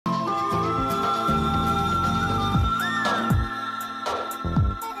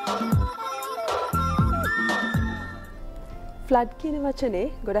Flood කියන වචනේ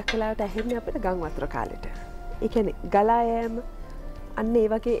ගොඩක් වෙලාවට ඇහෙන්නේ අපිට ගම් වතුර කාලෙට. ඒ කියන්නේ ගලා යෑම අන්න ඒ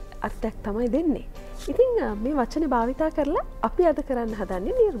වගේ අර්ථයක් තමයි දෙන්නේ. ඉතින් මේ වචනේ භාවිතා කරලා අපි අද කරන්න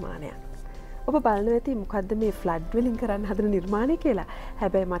හදන්නේ නිර්මාණයක්. ඔබ බලනවා ඇති මොකද්ද මේ ෆ්ලඩ් වලින් කරන්න හදන නිර්මාණය කියලා.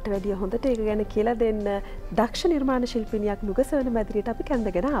 හැබැයි මට වැඩිය හොඳට ඒක ගැන කියලා දෙන්න දක්ෂ නිර්මාණ ශිල්පිනියක් නුගසවන මැදිරියට අපි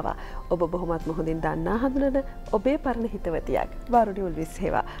කැඳගෙන ආවා. ඔබ බොහොමත්ම හොඳින් දන්නා හඳුනන ඔබේ පරණ හිතවතියක් වරුණි උල්විස්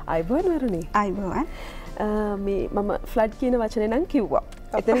හේවා. අයබෝන් වරුණි. අයබෝන්. මේ මම ෆ්ලඩ් කියන වචනේ නම් කිව්වා.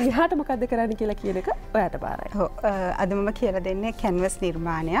 එතන එහාට මොකද්ද කරන්න කියලා කියන එක ඔයාට බාරයි. ඔව් අද මම කියලා දෙන්නේ කැන්වස්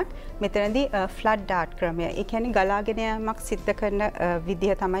නිර්මාණයක්. මෙතනදී ෆ්ලඩ් ආර්ට් ක්‍රමය. ඒ කියන්නේ ගලාගෙන යාමක් සිද්ධ කරන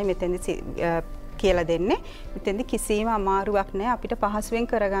විදිහ තමයි මෙතනදී කියලා දෙන්නේ. මෙතෙන්දි කිසිම අමාරුවක් නැහැ. අපිට පහසුවෙන්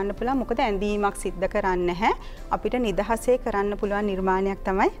කරගන්න පුළුවන්. මොකද ඇඳීමක් සිද්ධ කරන්නේ නැහැ. අපිට නිදහසේ කරන්න පුළුවන් නිර්මාණයක්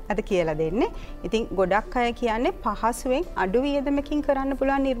තමයි අද කියලා දෙන්නේ. ඉතින් ගොඩක් අය කියන්නේ පහසුවෙන් අඩු වියදමකින් කරන්න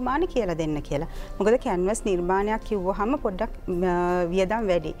පුළුවන් නිර්මාණ කියලා දෙන්න කියලා. මොකද කැන්වස් නිර්මාණයක් කිව්වහම පොඩ්ඩක් වියදම්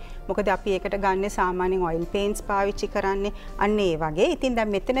වැඩි. මොකද අපි ඒකට ගන්න සාමාන්‍යයෙන් ඔයිල් පේන්ට්ස් පාවිච්චි කරන්නේ අන්න ඒ වගේ. ඉතින්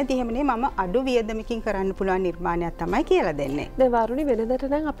දැන් මෙතනදී එහෙමනේ මම අඩු වියදමකින් කරන්න පුළුවන් නිර්මාණයක් තමයි කියලා දෙන්නේ. දැන් වරුණි වෙනදට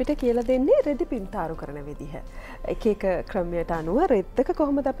නම් අපිට කියලා දෙන්නේ රෙදි පින්තාරු කරන විදිහ. එක එක ක්‍රමයට අනුව රෙද්දක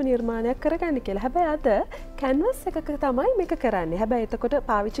කොහොමද අපි නිර්මාණයක් කරගන්නේ කියලා. හැබැයි අද කැන්වස් එකක තමයි මේක කරන්නේ. හැබැයි එතකොට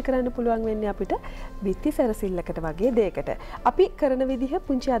පාවිච්චි කරන්න පුළුවන් වෙන්නේ අපිට බිත්ති සැරසිල්ලකට වගේ දෙයකට. අපි කරන විදිහ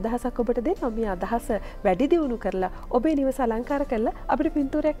පුංචි අදහසක් ඔබට දෙන්න. මේ අදහස වැඩි දියුණු කරලා ඔබේ නිවස අලංකාර කරලා අපිට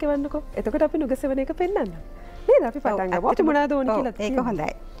පින්තූරයක් එවන්නකෝ. එතකොට අපි නුගසෙවන එක පෙන්වන්න. නේද? අපි පටන් ගමු. අපිට මොනවද ඕන කියලා. ඒක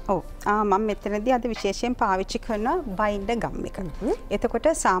හොඳයි. ඔව්. මම මෙතනදී අද විශේෂයෙන් පාවිච්චි කරන බයින්ඩර් ගම් එක. එතකොට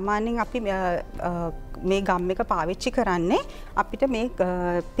සාමාන්‍යයෙන් අපි මේ ගම් එක පාවිච්චි කරන්නේ අපිට මේ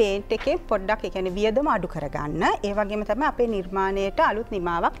පේන්ට් එකේ පොඩ්ඩක් ඒ කියන්නේ වියදම අඩු කරගන්න. ඒ වගේම තමයි අපේ නිර්මාණයට අලුත්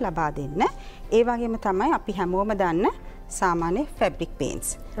නිමාවක් ලබා දෙන්න. ඒ වගේම තමයි අපි හැමෝම දන්න සාමාන්‍ය ෆැබ්‍රික්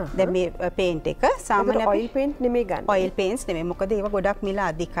පේන්ට්ස්. දැන් මේ පේන්ට් එක සාමාන්‍ය ඔයිල් පේන්ට් නෙමෙයි ගන්න. ඔයිල් පේන්ට්ස් නෙමෙයි. මොකද ඒව ගොඩක් මිල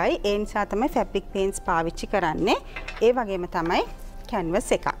අධිකයි. ඒ නිසා තමයි ෆැබ්‍රික් පේන්ට්ස් පාවිච්චි කරන්නේ. ඒ වගේම තමයි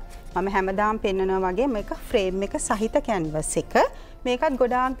කැන්වස් එක. මම හැමදාම පෙන්නනවා වගේ මේක ෆ්‍රේම් එක සහිත කැන්වස් එක. මේකත්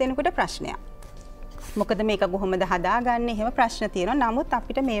ගොඩාක් දෙනකොට ප්‍රශ්නයක්. මොකද මේක කොහොමද හදාගන්නේ? එහෙම ප්‍රශ්න තියෙනවා. නමුත්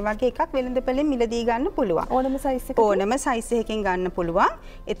අපිට මේ වගේ එකක් වෙළඳපොලෙන් මිලදී ගන්න පුළුවන්. ඕනම සයිස් එකකින් ඕනම සයිස් එකකින් ගන්න පුළුවන්.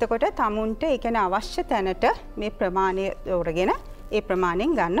 එතකොට tamunට ඒ කියන්නේ අවශ්‍ය තැනට මේ ප්‍රමාණය තෝරගෙන ඒ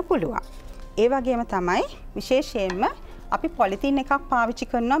ප්‍රමාණයෙන් ගන්න පුළුවන්. ඒ වගේම තමයි විශේෂයෙන්ම අපි පොලිතින් එකක් පාවිච්චි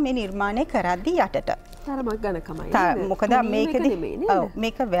කරනවා මේ නිර්මාණය කරද්දී යටට. තරමක් ඝනකමයි. මොකද මේකදී ඔව්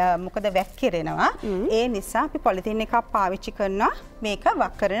මේක මොකද වැක්කිරෙනවා. ඒ නිසා අපි පොලිතින් එකක් පාවිච්චි කරනවා මේක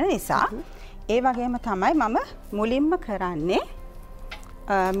වක් කරන නිසා. ඒ වගේම තමයි මම මුලින්ම කරන්නේ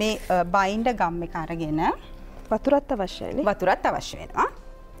මේ බයින්ඩර් ගම් එක අරගෙන වතුරත් අවශ්‍යයිනේ. වතුරත් අවශ්‍ය වෙනවා.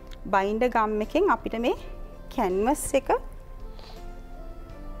 බයින්ඩර් ගම් එකෙන් අපිට මේ කැන්වස් එක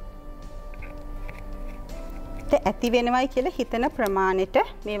ඇති වෙනවයි කියලා හිතන ප්‍රමාණයට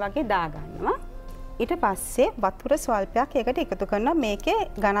මේ වගේ දාගන්නවා. ඊට පස්සේ වතුර ස්වල්පයක් ඒකට එකතු කරනවා මේකේ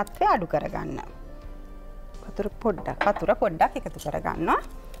ඝනත්වය අඩු කරගන්න. වතුර පොඩ්ඩක් එකතු කරගන්නවා.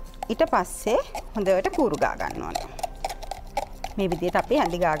 ඊට පස්සේ හොඳට කූරු ගා ගන්න ඕනේ. මේ විදිහට අපි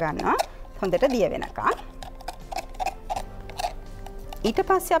ඇඳි ගා ගන්නවා හොඳට දිය වෙනකන්. ඊට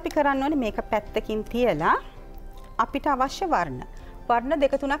පස්සේ අපි කරන්න ඕනේ මේක පැත්තකින් තියලා අපිට අවශ්‍ය වර්ණ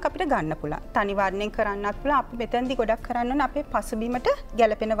දෙක තුනක් අපිට ගන්න පුළුවන්. තනි වර්ණයෙන් කරන්නත් පුළුවන්. අපි මෙතෙන්දී ගොඩක් කරන්න ඕනේ අපේ පසුබිමට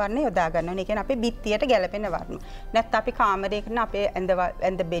ගැලපෙන වර්ණ යොදා ගන්න ඕනේ. ඒ කියන්නේ අපේ බිත්තියට ගැලපෙන වර්ණ. නැත්නම් අපි කාමරයක න අපේ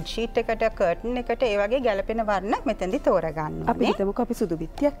ඇඳ බෙඩ් ෂීට් එකට, කර්ටන් එකට ඒ වගේ ගැලපෙන වර්ණ මෙතෙන්දී තෝරා ගන්න ඕනේ. අපි හිතමුකෝ අපි සුදු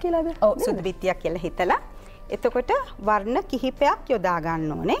බිත්තියක් කියලාද? ඔව් සුදු බිත්තියක් කියලා හිතලා. එතකොට වර්ණ කිහිපයක් යොදා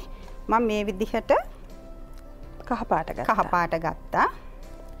ගන්න ඕනේ. මම මේ විදිහට කහ පාට ගත්තා.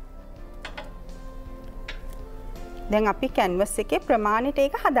 දැන් අපි කැන්වස් එකේ ප්‍රමාණයට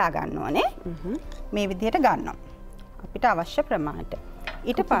ඒක හදා ගන්න ඕනේ. මේ විදිහට ගන්නවා. අපිට අවශ්‍ය ප්‍රමාණයට.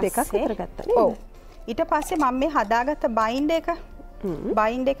 ඊට පස්සේ දෙකක් විතර ගත්තා නේද? ඔව්. ඊට පස්සේ මම මේ හදාගත්ත බයින්ඩ්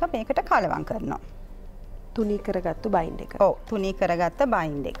එක මේකට කලවම් කරනවා. තුනී කරගත්තු බයින්ඩ් එක. ඔව් තුනී කරගත්ත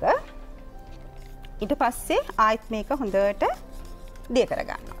බයින්ඩ් එක. ඊට පස්සේ ආයෙත් මේක හොඳට දිය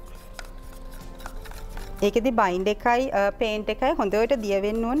කරගන්නවා. ඒකෙදි බයින්ඩ් එකයි පේන්ට් එකයි හොඳට දිය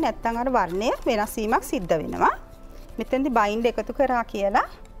වෙන්න ඕනේ නැත්නම් අර වර්ණය වෙනස් වීමක් සිද්ධ වෙනවා. මෙතෙන්දි බයින්ඩ් එකතු කරා කියලා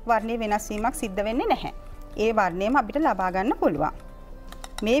වර්ණයේ වෙනස් වීමක් සිද්ධ වෙන්නේ නැහැ. ඒ වර්ණයම අපිට ලබා ගන්න පුළුවන්.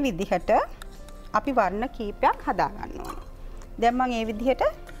 මේ විදිහට අපි වර්ණ කීපයක් හදා ගන්න ඕනේ. දැන් මම මේ විදිහට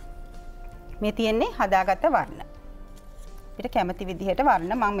මේ තියෙන්නේ හදාගත්ත වර්ණ. අපිට කැමති විදිහට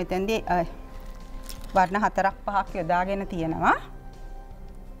වර්ණ මම මෙතෙන්දී වර්ණ 4ක් 5ක් යොදාගෙන තියෙනවා.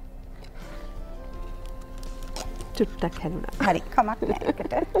 චුට්ටක් හැදුනා. හරි කමක් නැහැ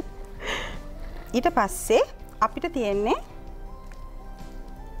ඒකට. ඊට පස්සේ අපිට තියෙන්නේ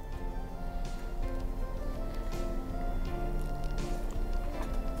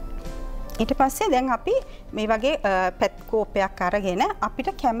ඊට පස්සේ දැන් අපි මේ වගේ පැත් කෝපයක් අරගෙන අපිට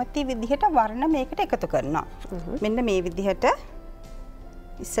කැමති විදිහට වර්ණ මේකට එකතු කරනවා. මෙන්න මේ විදිහට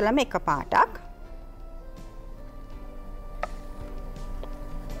ඉස්සලම එක පාටක්.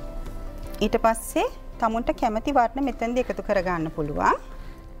 ඊට පස්සේ තමුන්ට කැමති වර්ණ මෙතනදී එකතු කරගන්න පුළුවන්.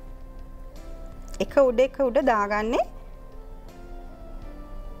 එක උඩ දාගන්නේ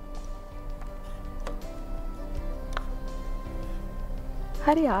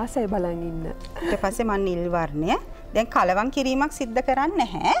හරි ආසයි බලන් ඉන්න. ඊට පස්සේ මම නිල් වර්ණය දැන් කලවම් කිරීමක් සිද්ධ කරන්නේ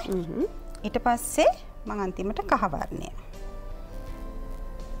නැහැ. ඊට පස්සේ මම අන්තිමට කහ වර්ණය.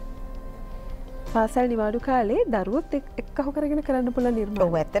 පාසල් නිවාඩු කාලේ දරුවොත් එක්කහු කරගෙන කරන්න පුළුවන් නිර්මාණ.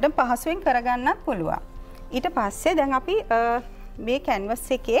 ඔව් ඇත්තටම පහසුවෙන් කරගන්නත් පුළුවන්. ඊට පස්සේ දැන් අපි මේ කැන්වස්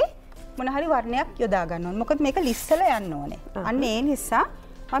එකේ මොන හරි වර්ණයක් යොදා ගන්න ඕනේ. මොකද මේක ලිස්සලා යන්න ඕනේ. අන්න ඒ නිසා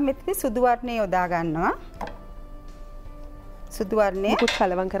මම මෙතන සුදු වර්ණය යොදා ගන්නවා. සුදු වර්ණය මුකුත්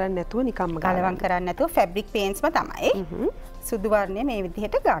කලවම් කරන්නේ නැතුව නිකම්ම කලවම් කරන්නේ නැතුව ෆැබ්‍රික් පේන්ට්ස්ම තමයි. සුදු වර්ණය මේ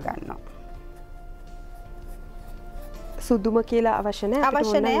විදිහට ගා ගන්නවා. සුදුම කියලා අවශ්‍ය නැහැ.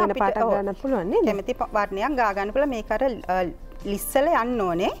 අවශ්‍ය නැහැ. වෙන පාටක් ගන්න පුළුවන් නේද? කැමති වර්ණයක් ගා ගන්න පුළුවන්. මේක අර ලිස්සලා යන්න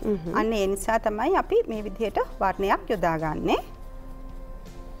ඕනේ. අන්න ඒ නිසා තමයි අපි මේ විදිහට වර්ණයක් යොදාගන්නේ.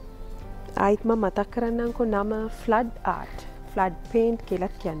 ආයිත් මම මතක් කරන්නම්කෝ නම ෆ්ලඩ් ආර්ට්. ෆ්ලඩ් පේන්ට්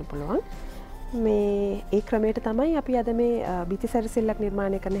කියලා කියන්න පුළුවන්. මේ ඒ ක්‍රමයට තමයි අපි අද මේ බිති සැරසිල්ලක්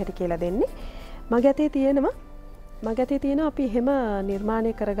නිර්මාණය කරන්න හැටි කියලා දෙන්නේ. මගේ අතේ තියෙනවා අපි එහෙම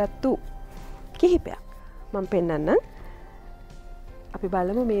නිර්මාණය කරගත්තු කිහිපයක්. මම පෙන්නන්නම්. අපි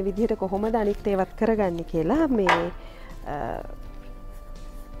බලමු මේ විදිහට කොහොමද අනිත් ඒවත් කරගන්නේ කියලා.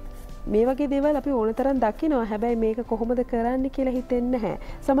 මේ වගේ දේවල් අපි ඕන තරම් දකිනවා. හැබැයි මේක කොහොමද කරන්න කියලා හිතෙන්නේ නැහැ.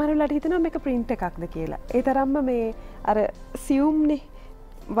 සමහර වෙලාවට හිතනවා මේක print එකක්ද කියලා. ඒ තරම්ම මේ අර සියුම්නේ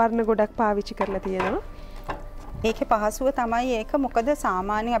වර්ණ ගොඩක් පාවිච්චි කරලා තියෙනවා. ඒකේ පහසුව තමයි ඒක. මොකද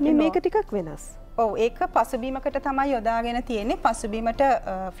සාමාන්‍යයෙන් අපි මේක ටිකක් වෙනස්. ඔව් ඒක පසුබිමකට තමයි යොදාගෙන තියෙන්නේ. පසුබිමට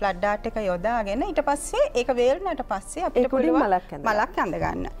ෆ්ලඩ් ආර්ට් එක යොදාගෙන ඊට පස්සේ ඒක වේලුණාට පස්සේ අපිට පුළුවන් මලක් ඇඳ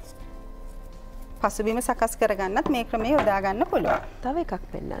ගන්න. පසුබිම සකස් කරගන්නත් මේ ක්‍රමය යොදා ගන්න පුළුවන්. තව එකක්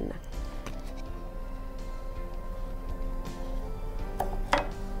පෙන්නන්න.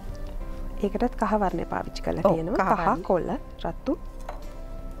 ඒකටත් කහ වර්ණය පාවිච්චි කරලා තියෙනවා. කහ, කොළ, රතු.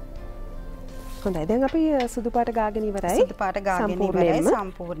 හොඳයි. දැන් අපි සුදු පාට ගාගෙන ඉවරයි. සුදු පාට ගාගෙන ඉවරයි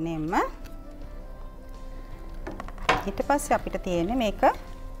සම්පූර්ණයෙන්ම. ඊට පස්සේ අපිට තියෙන්නේ මේක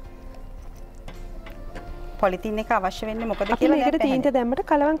පොලිතින් එක අවශ්‍ය වෙන්නේ මොකද කියලා මේකට තීන්ත දැම්මට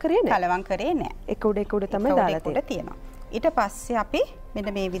කලවම් කරේ නැහැ. කලවම් කරේ නැහැ. එක උඩ තමයි දාලා තියෙනවා. ඊට පස්සේ අපි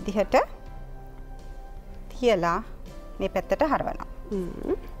මෙන්න මේ විදිහට තියලා මේ පැත්තට හරවනවා.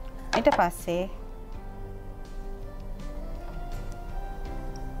 ඊට පස්සේ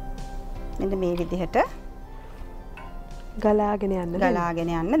මෙන්න මේ විදිහට ගලාගෙන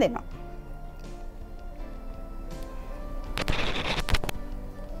යන්න දෙනවා.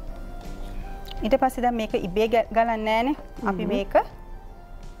 ඊට පස්සේ දැන් මේක ඉබේ ගලන්නේ නැහනේ. අපි මේක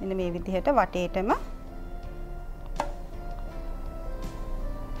මෙන්න මේ විදිහට වටේටම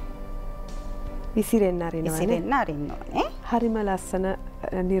විසිරෙන්න අරිනවනේ. හරිම ලස්සන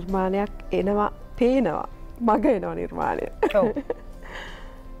නිර්මාණයක් එනවා, පේනවා. මග එනවා නිර්මාණය. ඔව්.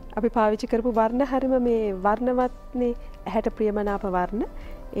 අපි පාවිච්චි කරපු වර්ණ හරිම මේ වර්ණවත්නේ, ඇහැට ප්‍රියමනාප වර්ණ.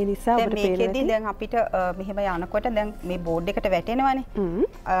 ඒ නිසා අපිට මේකෙදි දැන් අපිට මෙහෙම යනකොට දැන් මේ බෝඩ් එකට වැටෙනවනේ.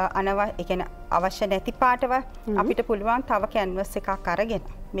 ඒ කියන්නේ අවශ්‍ය නැති පාටව අපිට පුළුවන් තව කැන්වස් එකක් අරගෙන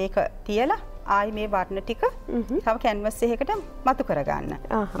මේක තියලා ආයි මේ වර්ණ ටික තව කැන්වස් එකකට මතු කරගන්න.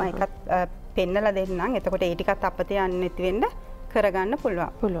 මම එකත් පෙන්නලා දෙන්නම්. එතකොට ඒ ටිකත් අපතේ යන්නේ නැති වෙන්න කරගන්න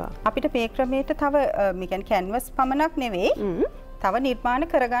පුළුවන්. අපිට මේ ක්‍රමයට තව මේ කියන්නේ කැන්වස් පමණක් නෙවෙයි තව නිර්මාණ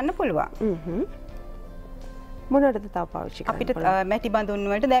කරගන්න පුළුවන්. මොනවටද තව පාවිච්චි කරන්නේ? අපිට මැටි බඳුන්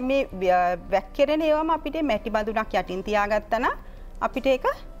වලට දැන් මේ වැක්කිරෙන ඒවාම අපිට මැටි බඳුනක් යටින් තියාගත්තා නම් අපිට ඒක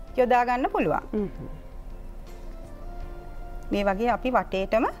යොදා ගන්න පුළුවන්. මේ වගේ අපි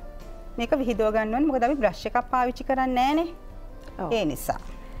වටේටම මේක විහිදුව ගන්න ඕනේ. මොකද අපි බ්‍රෂ් එකක් පාවිච්චි කරන්නේ නැහනේ. ඒ නිසා.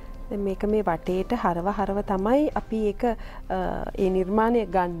 දැන් මේක මේ වටේට හරව තමයි අපි ඒක ඒ නිර්මාණය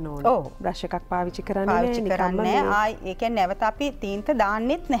ගන්න ඕනේ. ඔව්. බ්‍රෂ් එකක් පාවිච්චි කරන්නේ නැහැ. ආයි ඒ කියන්නේ නැවත අපි තීන්ත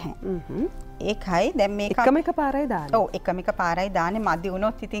දාන්නෙත් නැහැ. ඒකයි දැන් මේක එකම එක පාරයි දාන්නේ. ඔව් එකම එක පාරයි දාන්නේ. මදි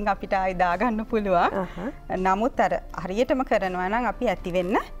වුණොත් ඉතින් අපිට ආයි දා ගන්න පුළුවන්. නමුත් අර හරියටම කරනවා නම් අපි ඇති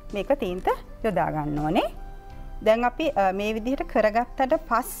වෙන්න මේක තීන්ත යොදා ගන්න ඕනේ. දැන් අපි මේ විදිහට කරගත්තට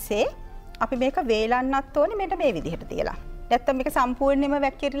පස්සේ අපි මේක වේලන්නත් ඕනේ මෙන්න මේ විදිහට තියලා. නැත්තම් මේක සම්පූර්ණයෙන්ම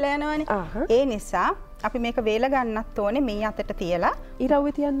වැක්කිරිලා යනවනේ. ඒ නිසා අපි මේක වේල ගන්නත් ඕනේ මේ අතට තියලා.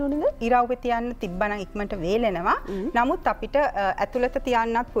 ඉරව්වේ තියන්න ඕනේද? ඉරව්වේ තියන්න තිබ්බනම් ඉක්මනට වේලෙනවා. නමුත් අපිට ඇතුළත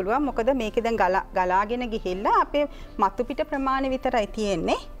තියන්නත් පුළුවන්. මොකද මේකේ දැන් ගලාගෙන ගිහිල්ලා අපේ මතු පිට ප්‍රමාණය විතරයි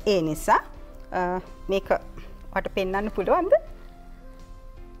තියෙන්නේ. ඒ නිසා මේක වට පෙන්වන්න පුළුවන්ද?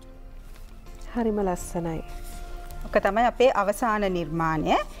 හරිම ලස්සනයි. ඔක තමයි අපේ අවසාන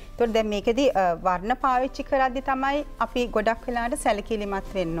නිර්මාණය. ඒතකොට දැන් මේකෙදි වර්ණ පාවිච්චි කරද්දි තමයි අපි ගොඩක් වෙලාවට සැලකිලිමත්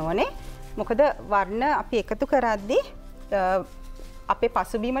වෙන්න ඕනේ. මොකද වර්ණ අපි එකතු කරද්දි අපේ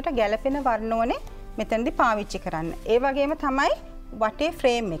පසුබිමට ගැළපෙන වර්ණ ඕනේ මෙතනදී පාවිච්චි කරන්න. ඒ වගේම තමයි වටේ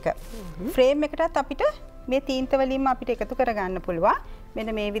ෆ්‍රේම් එක. ෆ්‍රේම් එකටත් අපිට මේ තීන්ත වලින්ම අපිට එකතු කරගන්න පුළුවන්.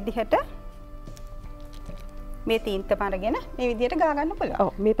 මෙන්න මේ විදිහට මේ තීන්ත අරගෙන මේ විදිහට ගා ගන්න පුළුවන්.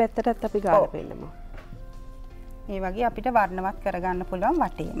 ඔව් මේ පැත්තටත් අපි ගාලා පෙන්නමු. මේ වගේ අපිට වර්ණවත් කරගන්න පුළුවන්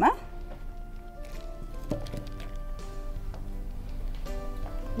වටේම.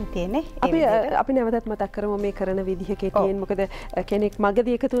 අපි නැවතත් මතක් කරමු මේ කරන විදිහ කෙටියෙන්. මොකද කෙනෙක්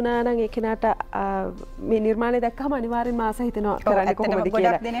මගදී එකතු වුණා නම් ඒ කෙනාට මේ නිර්මාණය දැක්කම අනිවාර්යෙන්ම ආස හිතෙනවා කරන්න කොහොමද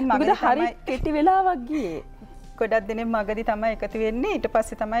කියලා. මොකද හරි කෙටි වෙලාවක් ගියේ. ගොඩක් දෙනෙක් මගදී තමයි එකතු වෙන්නේ. ඊට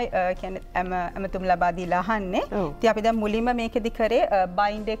පස්සේ තමයි කියන්නේ ඇමතුම් ලබා දීලා අහන්නේ. ඉතින් අපි දැන් මුලින්ම මේකෙදි කරේ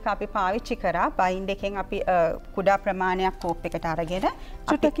බයින්ඩ් එක අපි පාවිච්චි කරා. බයින්ඩ් එකෙන් අපි කුඩා ප්‍රමාණයක් කෝප් එකට අරගෙන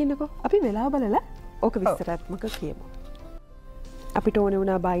චුට්ටක් ඉන්නකෝ. අපි වෙලාව බලලා ඕක විස්තරාත්මක කියමු. අපිට ඕනේ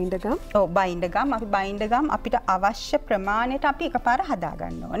වුණා බයින්ඩ් ගම්. ඔව් බයින්ඩ් ගම්. අපි බයින්ඩ් ගම් අපිට අවශ්‍ය ප්‍රමාණයට අපි එකපාර හදා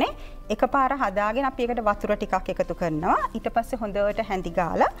ගන්න ඕනේ. එකපාර හදාගෙන අපි ඒකට වතුර ටිකක් එකතු කරනවා. ඊට පස්සේ හොඳට හැඳි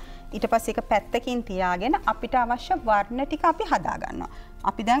ගාලා ඊට පස්සේ ඒක පැත්තකින් තියාගෙන අපිට අවශ්‍ය වර්ණ ටික අපි හදා ගන්නවා.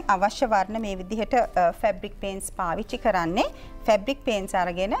 අපි දැන් අවශ්‍ය වර්ණ මේ විදිහට ෆැබ්‍රික් පේන්ට්ස් පාවිච්චි කරන්නේ. ෆැබ්‍රික් පේන්ට්ස්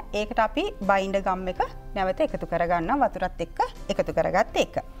අරගෙන ඒකට අපි බයින්ඩ් ගම් එක නැවත එකතු කරගන්නවා වතුරත් එක්ක එකතු කරගත්ත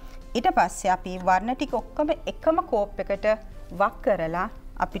එක. ඊට පස්සේ අපි වර්ණ ටික ඔක්කොම එකම කෝප් එකට වක් කරලා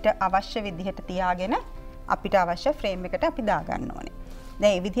අපිට අවශ්‍ය විදිහට තියාගෙන අපිට අවශ්‍ය ෆ්‍රේම් එකට අපි දා ගන්න ඕනේ.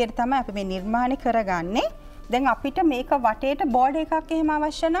 දැන් මේ විදිහට තමයි අපි මේ නිර්මාණය කරගන්නේ. දැන් අපිට මේක වටේට බෝඩ් එකක් එහෙම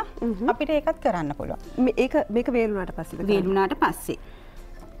අවශ්‍ය නම් අපිට ඒකත් කරන්න පුළුවන්. මේක වේලුණාට පස්සේ වේලුණාට පස්සේ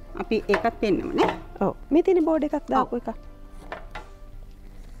අපි ඒකත් පෙන්නමුනේ. ඔව් මේ තියෙන බෝඩ් එකක් දාපු එක.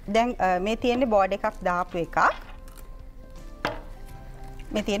 දැන් මේ තියෙන බෝඩ් එකක් දාපු එකක්.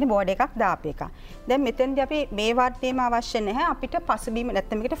 මේ තියෙන බෝඩ් එකක් දාපු එක. දැන් මෙතෙන්දී අපි මේ වර්ණයම අවශ්‍ය නැහැ. අපිට පසුබිම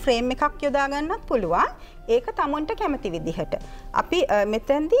නැත්නම් මේකට ෆ්‍රේම් එකක් යොදා ගන්නත් පුළුවන්. ඒක tamunට කැමති විදිහට. අපි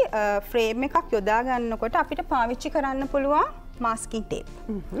මෙතෙන්දී ෆ්‍රේම් එකක් යොදා ගන්නකොට අපිට පාවිච්චි කරන්න පුළුවන් මාස්කින් ටේප්.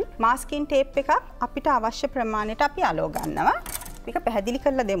 මාස්කින් ටේප් එකක් අපිට අවශ්‍ය ප්‍රමාණයට අපි අලව ගන්නවා. මේක පැහැදිලි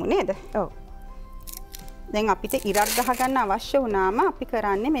කරලා දෙමු නේද? ඔව්. දැන් අපිට ඉරක් ගහ ගන්න අවශ්‍ය වුණාම අපි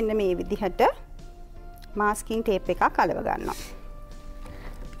කරන්නේ මෙන්න මේ විදිහට මාස්කින් ටේප් එකක් අලව ගන්නවා.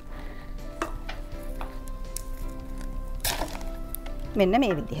 මෙන්න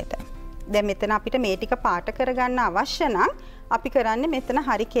මේ විදිහට. දැන් මෙතන අපිට මේ ටික පාට කරගන්න අවශ්‍ය නම් අපි කරන්නේ මෙතන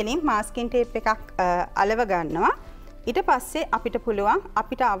හරි කෙලින් මාස්කින් ටේප් එකක් අලව ගන්නවා. ඊට පස්සේ අපිට පුළුවන්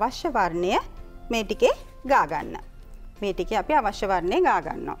අපිට අවශ්‍ය වර්ණය මේ ටිකේ ගා ගන්න. මේ ටිකේ අපි අවශ්‍ය වර්ණය ගා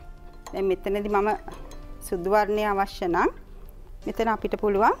ගන්නවා. දැන් මෙතනදී මම සුදු වර්ණය අවශ්‍ය නම් මෙතන අපිට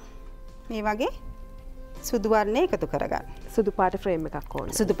පුළුවන් මේ වගේ සුදු වර්ණය එකතු කරගන්න. සුදු පාට ෆ්‍රේම් එකක්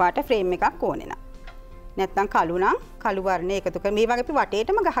ඕනේ. සුදු පාට ෆ්‍රේම් එකක් ඕනේ නම්. නැත්නම් කළු නම් කළු වර්ණය එකතු කර මේ වගේ අපි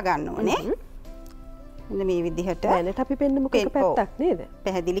වටේටම ගහ ගන්න ඕනේ. මෙන්න මේ විදිහට. දැනට අපි පෙන්නමු එක පැත්තක් නේද?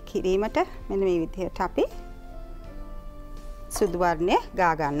 පැහැදිලි කිරීමට මෙන්න මේ විදිහට අපි සුදු වර්ණය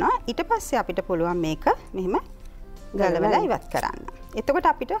ගා ගන්නවා. ඊට පස්සේ අපිට පුළුවන් මේක මෙහෙම ගලවලා ඉවත් කරන්න. එතකොට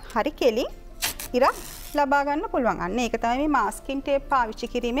අපිට හරි කෙලින් ඉරක් ලබා ගන්න පුළුවන්. අන්න ඒක තමයි මේ මාස්කින් ටේප් පාවිච්චි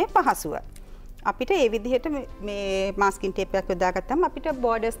කිරීමේ පහසුව. අපිට මේ විදිහට මේ මාස්කින් ටේප් එකක් යොදාගත්තම අපිට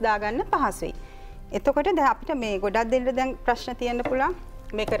බෝඩර්ස් දාගන්න පහසුයි. එතකොට දැන් අපිට මේ ගොඩක් දෙන්න දැන් ප්‍රශ්න තියෙන්න පුළුවන්.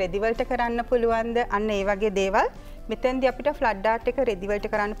 මේක රෙදි වලට කරන්න පුළුවන්ද? අන්න ඒ වගේ දේවල්. මෙතෙන්දී අපිට ෆ්ලඩ් ආර්ට් එක රෙදි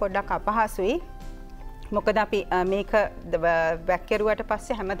වලට කරන්න පොඩ්ඩක් අපහසුයි. මොකද අපි මේක වැක්කිරුවට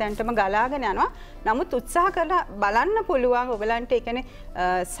පස්සේ හැමතැනටම ගලාගෙන යනවා. නමුත් උත්සාහ කරලා බලන්න පුළුවන් ඔයගලන්ට ඒ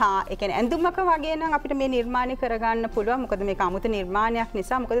කියන්නේ ඇඳුමක වගේ නම් අපිට මේ නිර්මාණය කරගන්න පුළුවන්. මොකද මේක 아무ත නිර්මාණයක්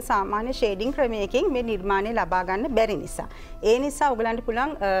නිසා. මොකද සාමාන්‍ය ෂේඩින් ක්‍රමයකින් මේ නිර්මාණය ලබා ගන්න බැරි නිසා. ඒ නිසා ඔයගලන්ට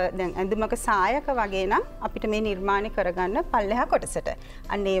පුළුවන් දැන් ඇඳුමක සායක වගේ නම් අපිට මේ නිර්මාණය කරගන්න පල්ලෙහා කොටසට.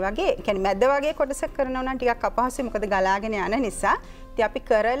 අන්න ඒ වගේ කියන්නේ මැද වගේ කොටසක් කරනවා නම් ටිකක් අපහසුයි. මොකද ගලාගෙන යන නිසා. ඉතින් අපි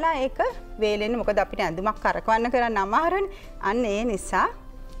කරලා ඒක වේලෙන්නේ මොකද අපිට ඇඳුමක් කරකවන්න කරන්න අමාරුනේ. අන්න ඒ නිසා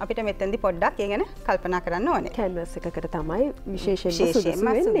අපිට මෙතෙන්දි පොඩ්ඩක් ඒ ගැන කල්පනා කරන්න ඕනේ. කැන්වස් එකකට තමයි විශේෂයෙන්ම සුදුසු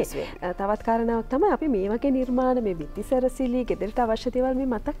වෙන්නේ. තවත් කාරණාවක් තමයි අපි මේ වගේ නිර්මාණ මේ බිත්ති සැරසිලි ගෙදරට අවශ්‍ය දේවල් මේ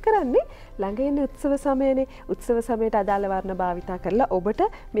මතක් කරන්නේ ළඟ එන උත්සව සමයනේ. උත්සව සමයට අදාළ වර්ණ භාවිතා කරලා ඔබට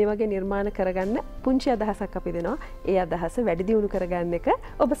මේ වගේ නිර්මාණ කරගන්න පුංචි අදහසක් අපි දෙනවා. ඒ අදහස වැඩි දියුණු කරගන්න එක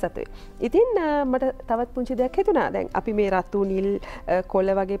ඔබ සතුයි. ඉතින් මට තවත් පුංචි දෙයක් හිතුණා. දැන් අපි මේ රතු නිල්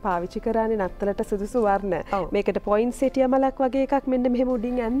කොළ වගේ පාවිච්චි කරන්නේ නත්තලට සුදුසු වර්ණ. මේකට පොයින්ට් සෙටිය මලක් වගේ එකක් මෙන්න මෙහෙම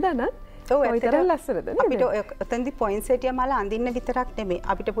උඩින් ඇඳන කොයිතරම් ලස්සනද නේද? අපිට ඔතනදි පොයින්ට්ස් හිටිය මල අඳින්න විතරක් නෙමෙයි.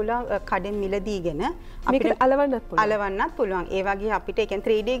 අපිට පුළුවන් කඩෙන් මිලදීගෙන අපිට අලවන්නත් පුළුවන්. ඒ වගේ අපිට ඒ කියන්නේ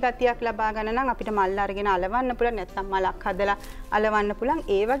 3D ගතියක් ලබා ගන්න නම් අපිට මල් අරගෙන අලවන්න පුළුවන්. නැත්නම් මලක් හදලා අලවන්න පුළුවන්.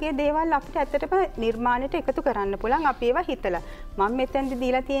 ඒ වගේ දේවල් අපිට ඇත්තටම නිර්මාණයට එකතු කරන්න පුළුවන්. අපි ඒවා හිතලා. මම මෙතෙන්දි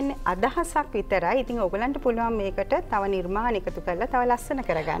දීලා තියෙන්නේ අදහසක් විතරයි. ඉතින් ඔයගලන්ට පුළුවන් මේකට තව නිර්මාණ එකතු කරලා තව ලස්සන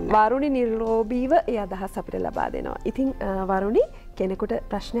කරගන්න. වරුණි නිර්ලෝභීව ඒ අදහස් අපිට ලබා දෙනවා. ඉතින් වරුණි කෙනෙකුට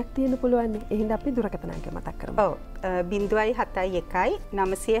ප්‍රශ්නයක් තියෙන්න පුළුවන්. එහෙනම් අපි දුරකථන අංකය මතක් කරමු. ඔව් 071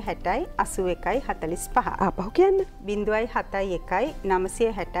 960 81 45. ආපහු කියන්න. 071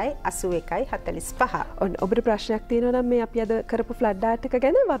 960 81 45. ඔබට ප්‍රශ්නයක් තියෙනවා නම් මේ අපි අද කරපු ෆ්ලඩ් ආර්ට් එක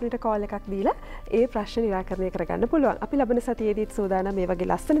ගැන වරුණිට කෝල් එකක් දීලා ඒ ප්‍රශ්න නිරාකරණය කරගන්න පුළුවන්. අපි ලබන සතියේදීත් සූදානම් මේ වගේ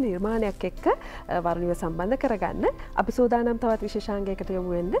ලස්සන නිර්මාණයක් එක්ක වරුණිව සම්බන්ධ කරගන්න. අපි සූදානම් තවත් විශේෂාංගයකට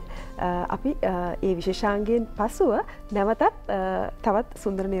යමු වෙන්න. අපි ඒ විශේෂාංගයෙන් පසුව නැවතත් තවත්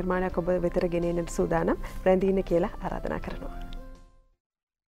සුන්දර නිර්මාණයක් ඔබ වෙතට ගෙනෙන්නට සූදානම් රැඳීන්න කියලා ආරාධනා කරනවා.